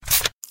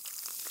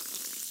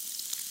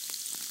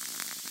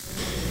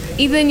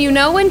Ethan, you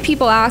know when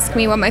people ask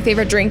me what my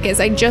favorite drink is,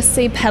 I just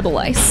say Pebble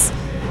Ice.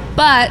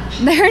 But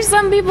there are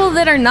some people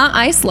that are not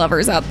ice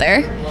lovers out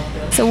there.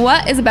 So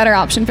what is a better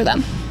option for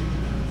them?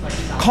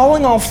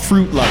 Calling all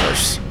fruit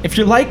lovers. If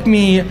you're like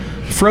me,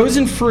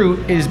 frozen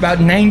fruit is about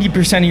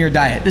 90% of your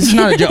diet. This is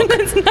not a joke.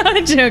 It's not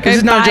a joke. This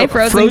is not a joke.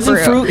 Frozen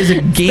fruit is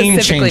a game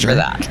specifically changer. for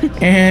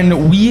that.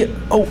 And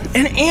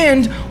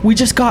we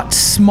just got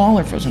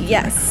smaller frozen fruit.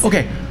 Yes.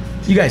 Okay,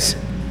 you guys,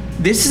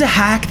 this is a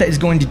hack that is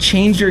going to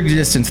change your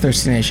existence,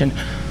 Thirsty Nation.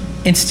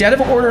 Instead of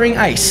ordering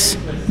ice,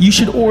 you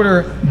should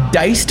order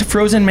diced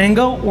frozen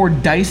mango or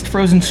diced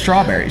frozen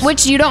strawberries.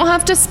 Which you don't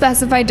have to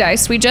specify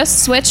diced. We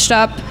just switched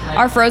up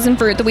our frozen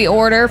fruit that we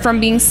order from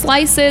being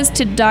slices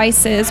to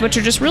dices, which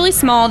are just really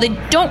small. They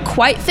don't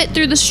quite fit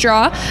through the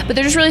straw, but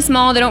they're just really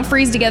small. They don't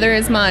freeze together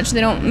as much.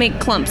 They don't make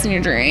clumps in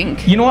your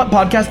drink. You know what,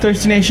 Podcast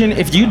Thirsty Nation?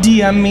 If you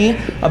DM me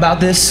about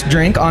this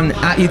drink on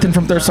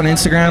 @EthanFromThirst on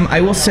Instagram, I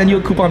will send you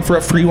a coupon for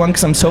a free one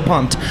because I'm so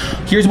pumped.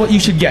 Here's what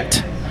you should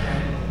get.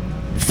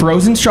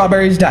 Frozen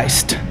strawberries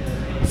diced,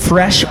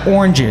 fresh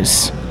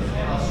oranges,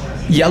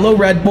 yellow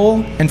Red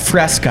Bull, and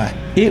Fresca.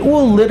 It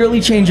will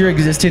literally change your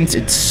existence.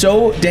 It's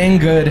so dang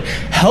good.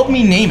 Help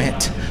me name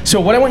it. So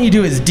what I want you to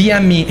do is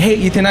DM me, hey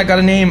Ethan, I got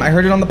a name. I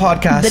heard it on the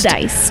podcast. The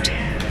diced.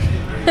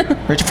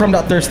 Richard from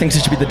Thirst thinks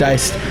it should be the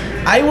diced.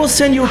 I will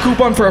send you a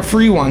coupon for a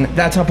free one.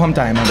 That's how pumped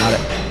I am about it.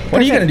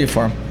 What are you going to do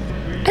for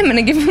him? I'm going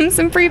to give him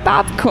some free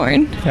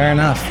popcorn. Fair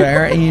enough.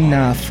 Fair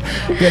enough.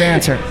 Good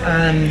answer.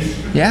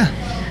 Yeah.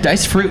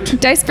 Diced fruit.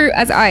 Diced fruit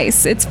as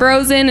ice. It's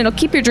frozen. It'll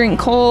keep your drink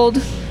cold.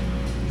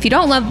 If you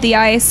don't love the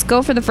ice,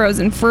 go for the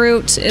frozen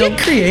fruit. It'll Get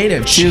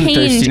creative too, change,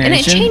 Thirsty Nation. and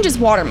it changes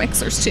water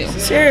mixers too.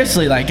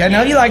 Seriously, like I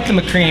know you like the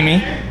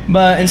McCreamy,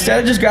 but instead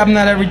of just grabbing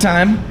that every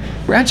time,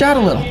 branch out a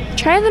little.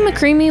 Try the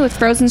McCreamy with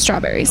frozen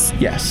strawberries.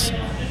 Yes.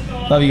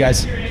 Love you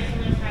guys.